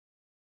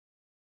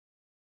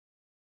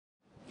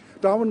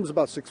Darwin was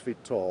about 6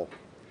 feet tall,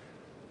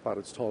 about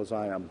as tall as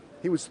I am.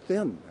 He was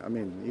thin. I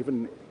mean,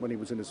 even when he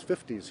was in his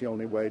 50s, he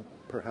only weighed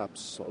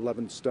perhaps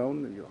 11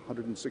 stone,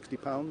 160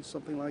 pounds,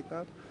 something like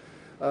that.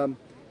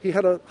 He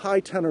had a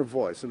high tenor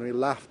voice, and when he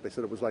laughed, they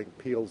said it was like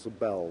peals of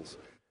bells.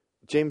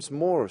 James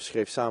Moore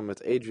schreef samen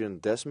met Adrian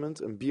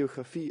Desmond een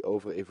biografie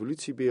over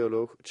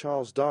evolutiebioloog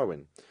Charles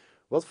Darwin.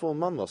 Wat voor een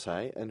man was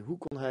hij en hoe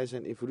kon hij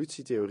zijn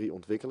evolutietheorie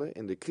ontwikkelen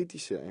in de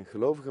kritische en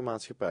gelovige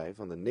maatschappij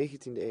van de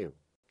 19e eeuw?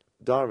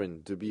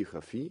 Darwin, de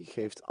biografie,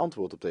 geeft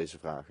antwoord op deze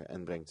vragen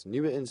en brengt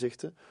nieuwe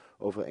inzichten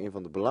over een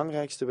van de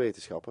belangrijkste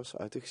wetenschappers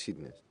uit de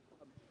geschiedenis.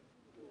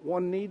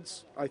 One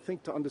needs, I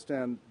think, to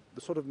understand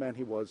the sort of man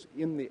he was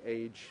in the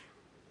age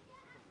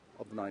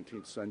of the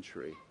 19th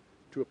century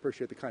to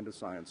appreciate the kind of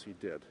science he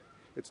did.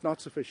 It's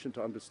not sufficient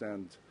to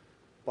understand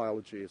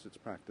biology as it's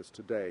practiced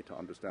today to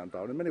understand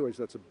Darwin. In many ways,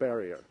 that's a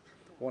barrier.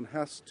 One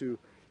has to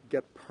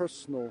get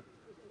personal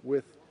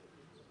with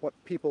what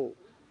people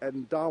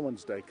in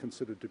Darwin's day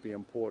considered to be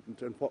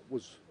important and what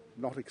was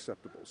not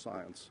acceptable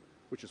science,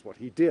 which is what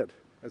he did,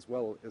 as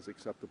well as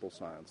acceptable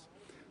science.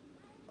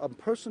 A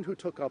person who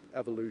took up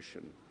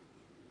evolution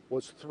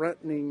was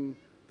threatening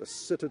the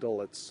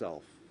citadel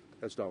itself,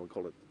 as Darwin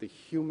called it, the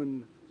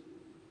human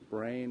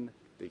brain,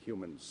 the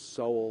human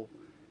soul,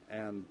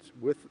 and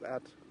with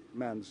that,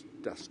 man's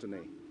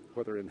destiny,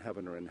 whether in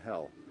heaven or in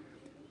hell.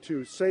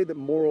 To say that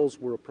morals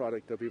were a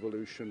product of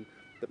evolution,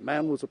 that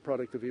man was a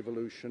product of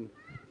evolution,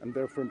 and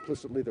therefore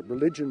implicitly that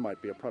religion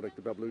might be a product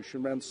of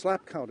evolution, ran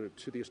slap counter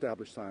to the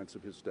established science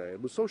of his day.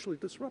 It was socially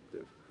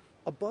disruptive.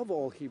 Above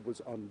all, he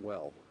was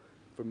unwell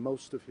for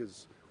most of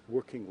his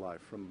working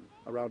life, from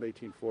around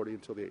 1840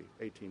 until the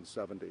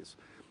 1870s.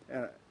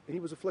 He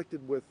was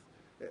afflicted with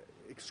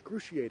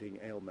excruciating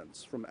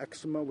ailments, from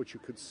eczema, which you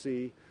could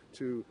see,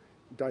 to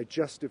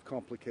digestive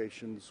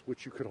complications,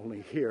 which you could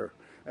only hear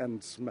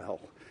and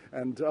smell.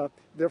 And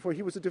therefore,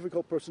 he was a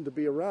difficult person to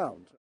be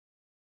around.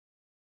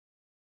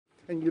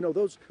 And you know,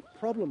 those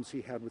problems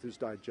he had with his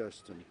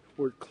digestion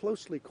were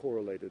closely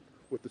correlated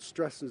with the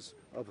stresses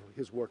of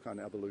his work on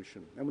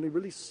evolution. And when he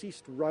really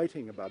ceased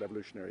writing about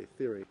evolutionary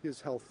theory,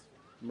 his health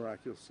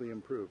miraculously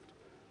improved.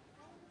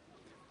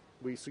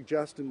 We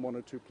suggest in one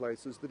or two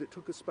places that it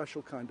took a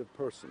special kind of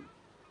person.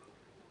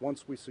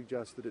 Once we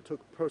suggest that it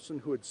took a person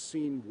who had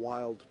seen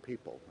wild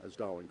people, as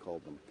Darwin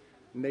called them,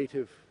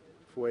 native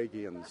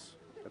Fuegians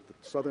at the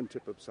southern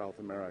tip of South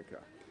America.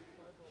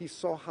 He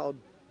saw how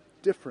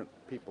different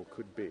people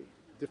could be,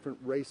 different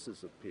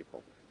races of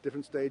people,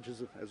 different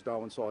stages of, as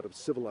Darwin saw it, of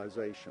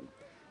civilization.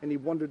 And he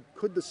wondered,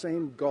 could the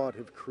same God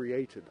have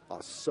created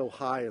us so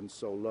high and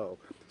so low,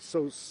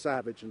 so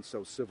savage and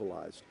so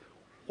civilized?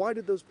 Why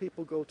did those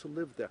people go to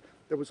live there?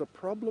 There was a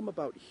problem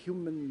about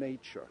human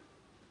nature,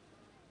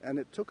 and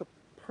it took a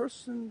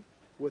person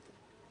with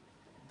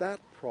that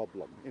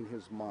problem in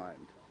his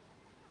mind,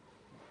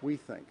 we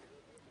think,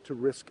 to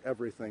risk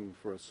everything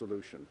for a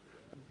solution.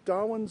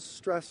 Darwin's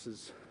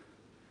stresses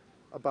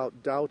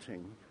about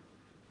doubting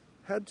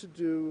had to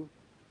do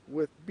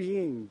with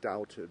being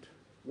doubted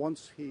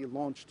once he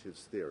launched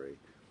his theory.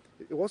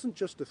 It wasn't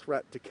just a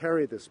threat to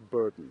carry this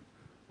burden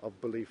of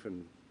belief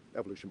in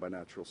evolution by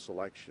natural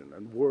selection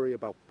and worry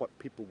about what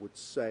people would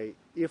say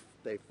if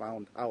they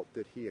found out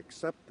that he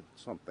accepted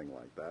something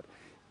like that.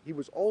 He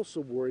was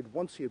also worried,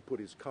 once he had put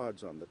his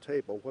cards on the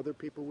table, whether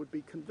people would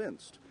be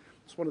convinced.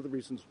 It's one of the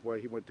reasons why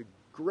he went to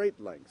great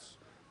lengths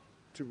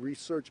to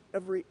research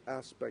every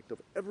aspect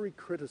of every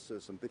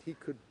criticism that he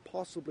could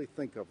possibly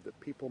think of that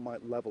people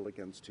might level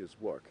against his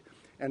work.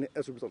 And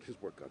as a result,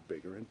 his work got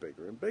bigger and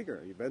bigger and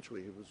bigger.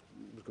 Eventually, he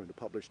was going to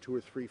publish 2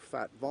 or 3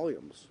 fat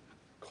volumes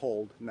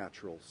called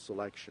Natural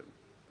Selection,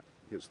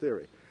 his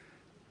theory.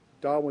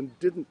 Darwin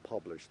didn't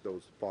publish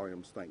those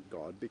volumes, thank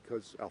God,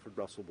 because Alfred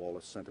Russel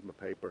Wallace sent him a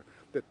paper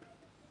that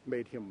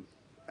made him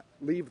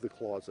leave the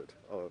closet,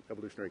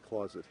 evolutionary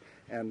closet,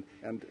 and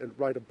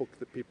write a book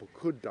that people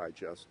could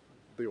digest,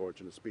 The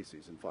Origin of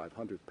Species, in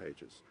 500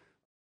 pages.